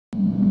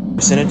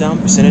Send it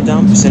down, send it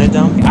down, send it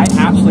down. I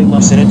absolutely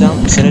love it. Send it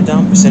down, send it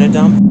down, send it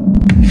down.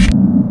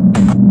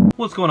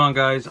 What's going on,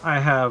 guys? I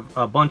have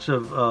a bunch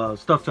of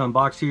stuff to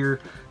unbox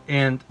here,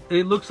 and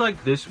it looks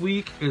like this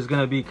week is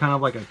going to be kind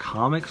of like a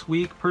comics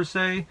week per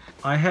se.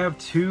 I have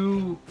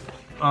two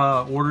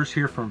orders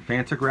here from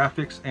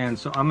Fantagraphics, and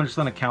so I'm just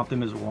going to count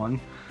them as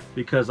one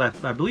because I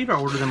believe I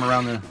ordered them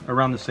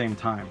around the same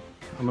time.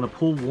 I'm going to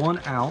pull one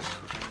out.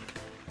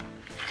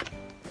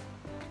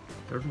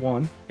 There's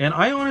one. And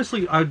I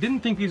honestly, I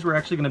didn't think these were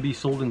actually going to be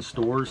sold in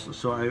stores,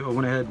 so I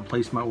went ahead and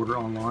placed my order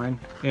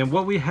online. And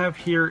what we have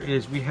here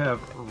is we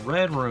have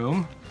Red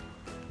Room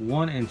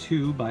 1 and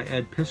 2 by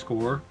Ed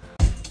Piskor.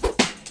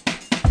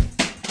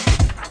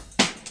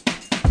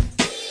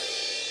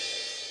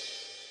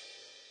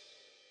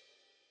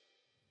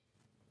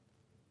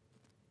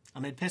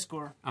 I'm Ed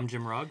Piskor. I'm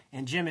Jim Rugg.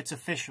 And Jim, it's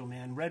official,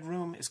 man. Red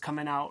Room is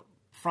coming out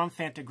from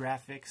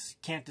Fantagraphics.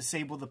 Can't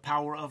disable the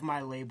power of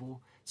my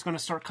label. It's going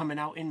to start coming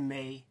out in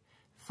May.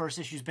 First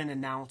issue's been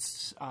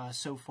announced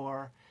so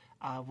far.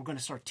 We're going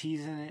to start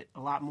teasing it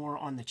a lot more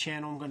on the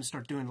channel. I'm going to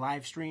start doing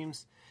live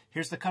streams.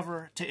 Here's the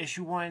cover to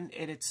issue 1,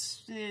 and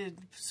it's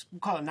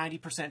we'll call it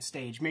 90%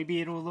 stage. Maybe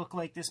it'll look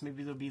like this.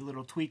 Maybe there'll be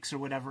little tweaks or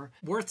whatever.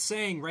 Worth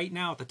saying right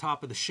now at the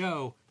top of the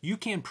show, you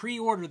can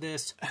pre-order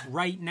this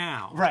right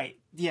now. Right.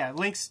 Yeah,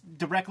 links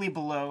directly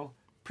below.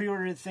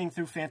 Pre-order the thing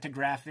through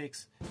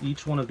Fantagraphics.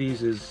 Each one of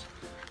these is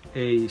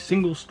a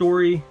single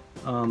story.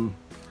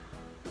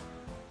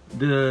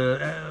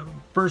 The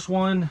first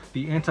one,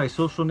 The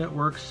Antisocial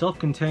Network,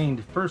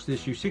 self-contained first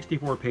issue,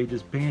 64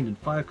 pages, banned in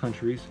 5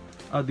 countries.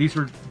 These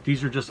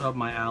are just up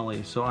my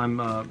alley, so I'm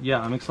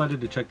excited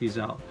to check these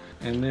out.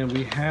 And then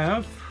we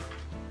have,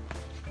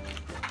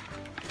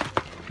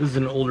 this is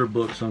an older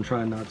book, so I'm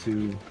trying not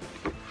to.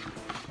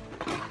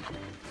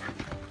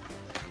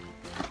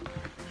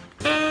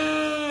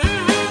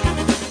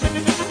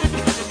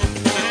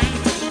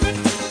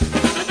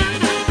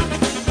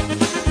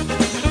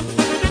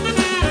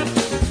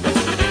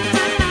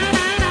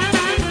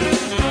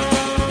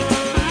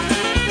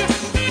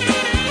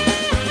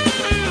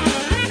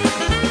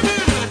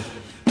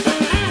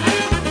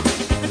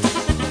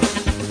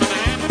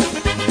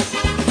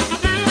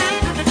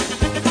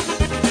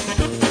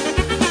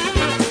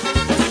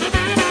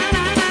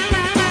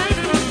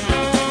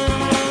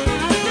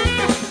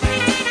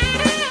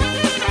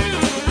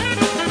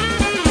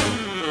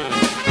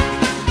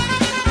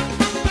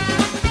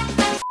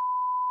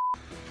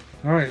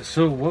 Alright,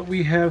 so what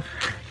we have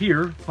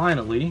here,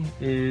 finally,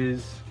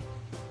 is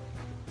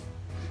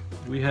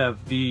we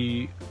have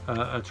the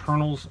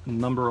Eternals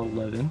number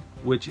 11,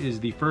 which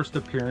is the first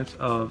appearance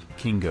of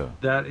Kingo.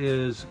 That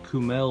is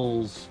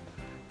Kumail's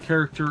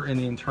character in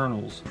the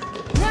Eternals.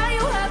 Now you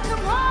have come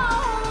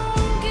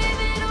home,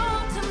 give it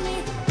all to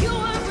me. You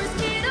have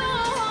risked it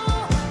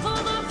all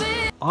for the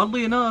bit.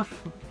 Oddly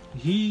enough,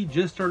 he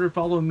just started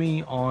following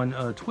me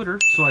on Twitter,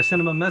 so I sent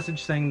him a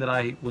message saying that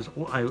I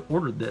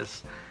ordered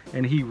this,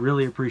 and he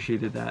really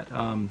appreciated that.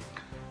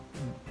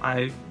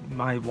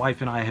 My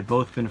wife and I had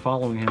both been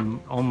following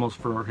him almost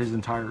for his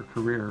entire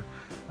career.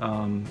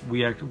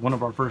 One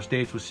of our first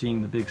dates was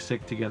seeing The Big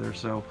Sick together,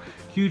 so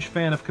huge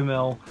fan of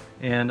Kumail,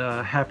 and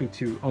happy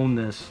to own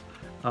this.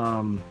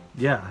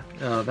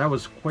 That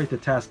was quite the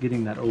task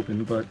getting that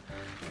open, but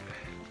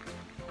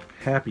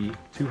happy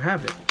to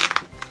have it.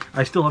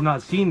 I still have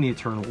not seen the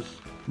Eternals.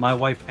 My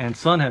wife and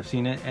son have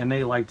seen it, and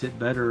they liked it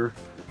better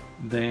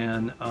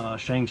than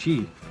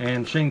Shang-Chi.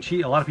 And Shang-Chi,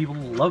 a lot of people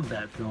love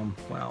that film.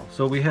 Wow.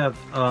 So we have,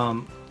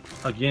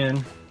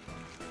 again,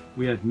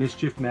 we have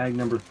Mischief Mag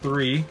number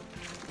 3.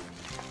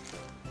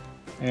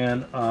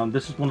 And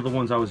this is one of the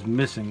ones I was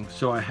missing.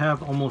 So I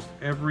have almost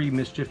every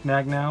Mischief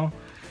Mag now.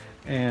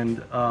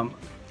 And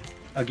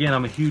again,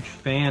 I'm a huge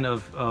fan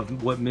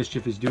of what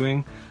Mischief is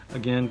doing.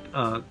 Again,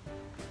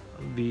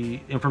 the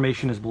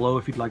information is below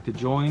if you'd like to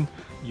join.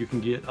 You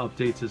can get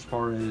updates as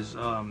far as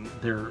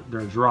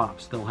their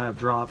drops. They'll have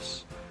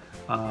drops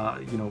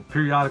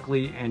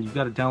periodically, and you've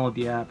got to download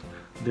the app.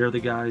 They're the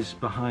guys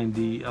behind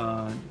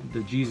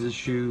the Jesus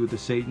shoe, the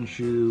Satan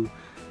shoe,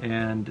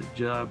 and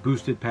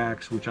boosted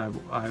packs, which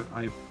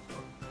I've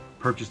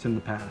purchased in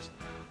the past.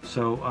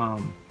 So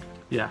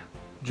yeah,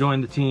 join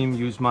the team,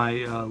 use my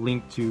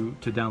link to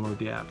download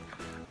the app.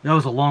 That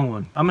was a long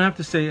one. I'm gonna have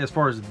to say, as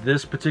far as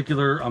this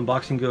particular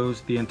unboxing goes,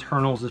 the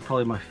Eternals is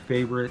probably my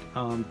favorite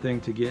thing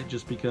to get,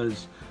 just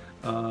because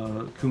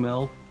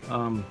Kumail,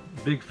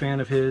 big fan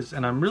of his,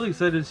 and I'm really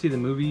excited to see the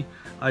movie.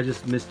 I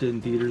just missed it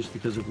in theaters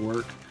because of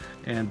work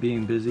and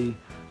being busy,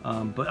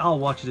 but I'll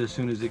watch it as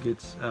soon as it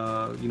gets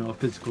a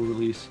physical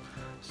release.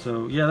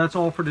 So yeah, that's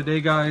all for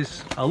today,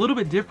 guys. A little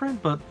bit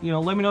different, but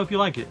let me know if you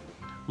like it.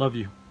 Love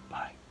you.